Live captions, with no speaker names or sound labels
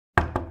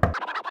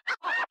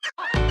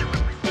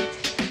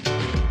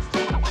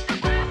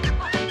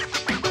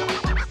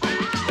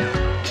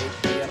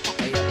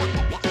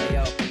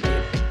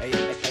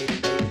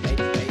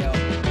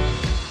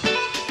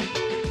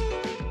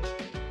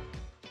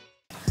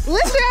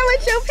What's wrong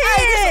with your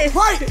pants?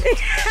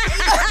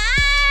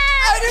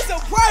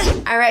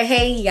 All right,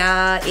 hey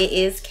y'all, it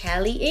is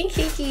Callie and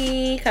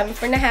Kiki coming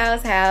from the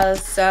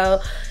house. So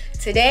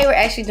today we're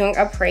actually doing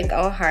a prank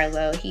on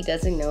Harlow. He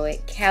doesn't know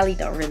it. Callie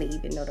don't really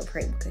even know the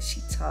prank because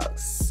she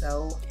talks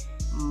so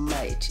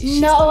much.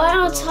 No, I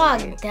don't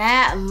talk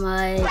that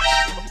much.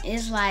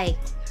 It's like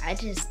I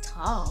just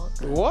talk.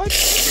 What?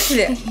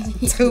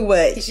 Too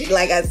much,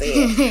 like I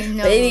said.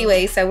 No. But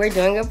anyway, so we're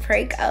doing a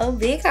prank on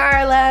Big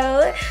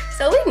Harlow.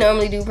 So we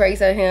normally do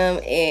pranks on him,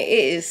 and it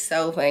is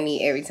so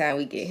funny every time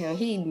we get him.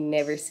 He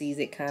never sees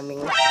it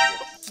coming.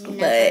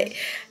 But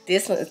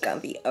this one is gonna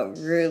be a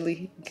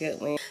really good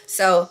one.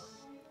 So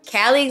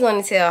Callie's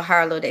gonna tell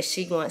Harlow that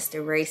she wants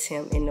to race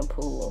him in the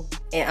pool,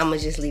 and I'm gonna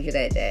just leave it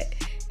at that.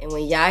 And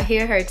when y'all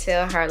hear her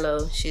tell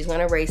Harlow she's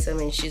gonna race him,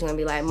 and she's gonna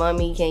be like,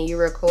 "Mommy, can you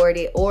record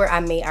it?" Or I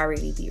may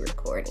already be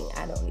recording,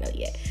 I don't know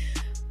yet.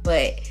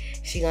 But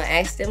she's gonna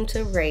ask them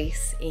to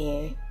race,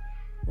 and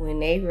when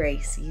they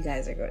race, you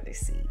guys are going to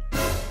see.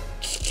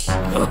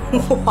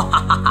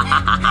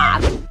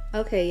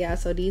 Okay, y'all,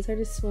 so these are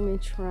the swimming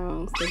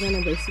trunks. They're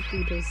gonna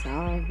basically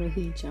dissolve when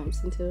he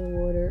jumps into the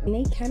water. And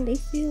they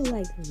feel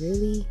like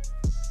really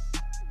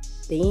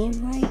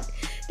thin, like.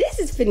 This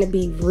is finna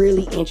be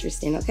really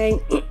interesting, okay?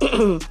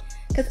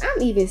 Because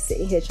I'm even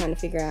sitting here trying to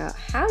figure out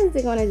how is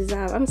it gonna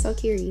dissolve. I'm so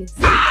curious.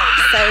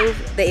 So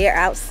they're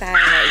outside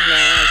right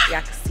now.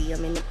 Y'all can see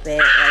them in the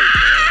back right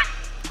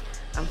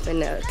there. I'm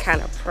finna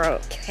kind of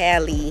prompt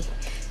Callie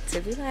to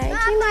be like,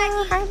 you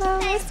know, Harlow,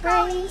 let's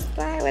race,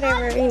 blah,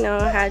 whatever. You know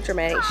how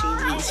dramatic she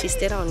is. She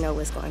still don't know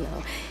what's going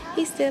on.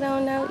 He still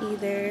don't know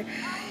either.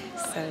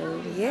 So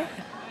yeah.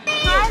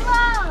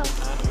 Harlow!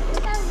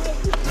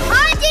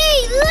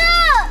 Auntie, look!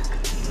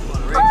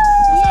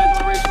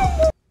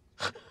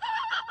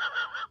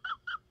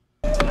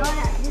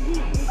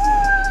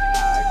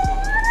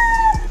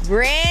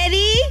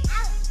 Ready,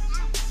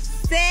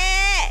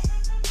 set,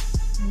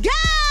 go!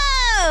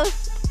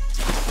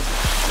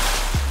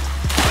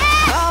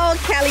 Oh,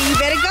 Callie, you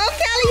better go,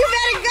 Callie, you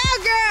better go,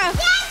 girl.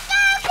 Let's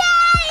go,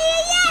 Callie!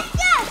 Let's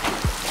go!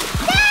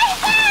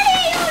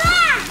 Callie, you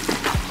lost!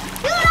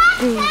 You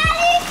lost,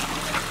 Callie!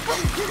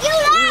 You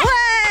lost!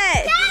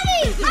 What?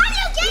 Callie,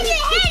 Harlow gave you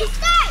a head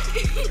start!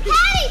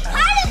 Callie,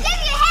 Harlow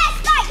gave you a head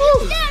start! You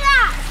still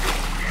lost!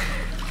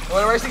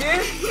 Want to race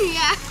again?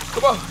 Yeah.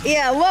 Come on.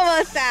 Yeah, one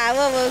more time,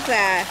 one more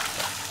time.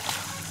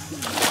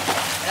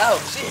 Oh,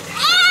 shit.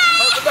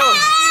 Hurt the nose.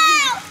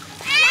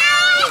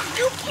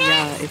 You can't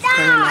Yeah, it's stop!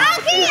 coming out.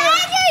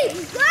 Auntie!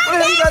 Where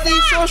the hell you got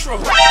these shorts from?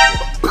 No.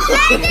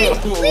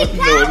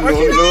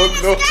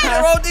 I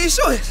wrote these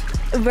shorts.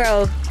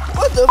 Bro,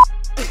 What the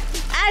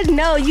I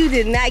know you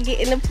did not get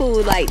in the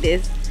pool like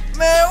this.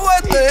 man?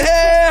 What the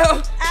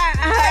hell?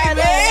 Hey,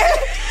 man.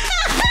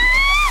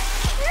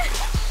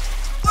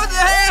 What the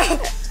hell?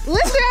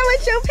 What's wrong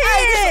with your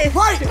pants?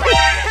 Prank.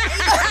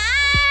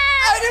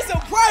 Hey, this a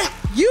prank.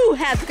 You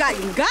have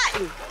gotten. Go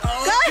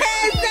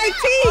ahead and say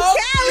Team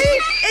Callie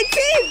and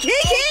Team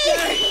Kiki.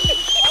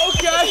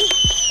 Okay.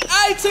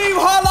 Hey, Team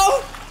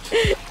Harlow.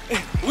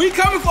 We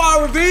coming for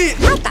our revenge.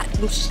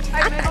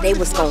 I thought they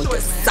was gonna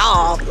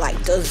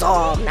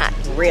dissolve, not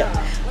real.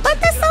 But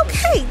that's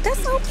okay,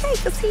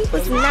 because he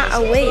was not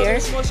aware.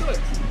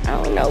 I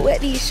don't know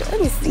what these shorts,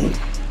 let me see.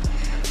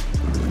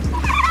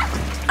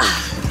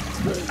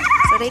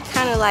 So they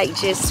kind of like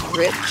just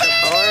ripped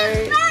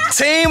apart.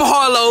 Team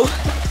Harlow.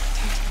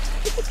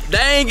 They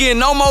ain't getting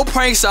no more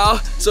pranks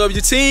off. So if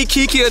you Team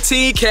Kiki or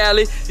Team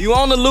Callie, you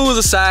on the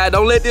loser side,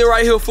 don't let this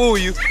right here fool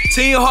you.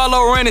 Team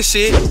Harlow running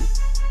shit.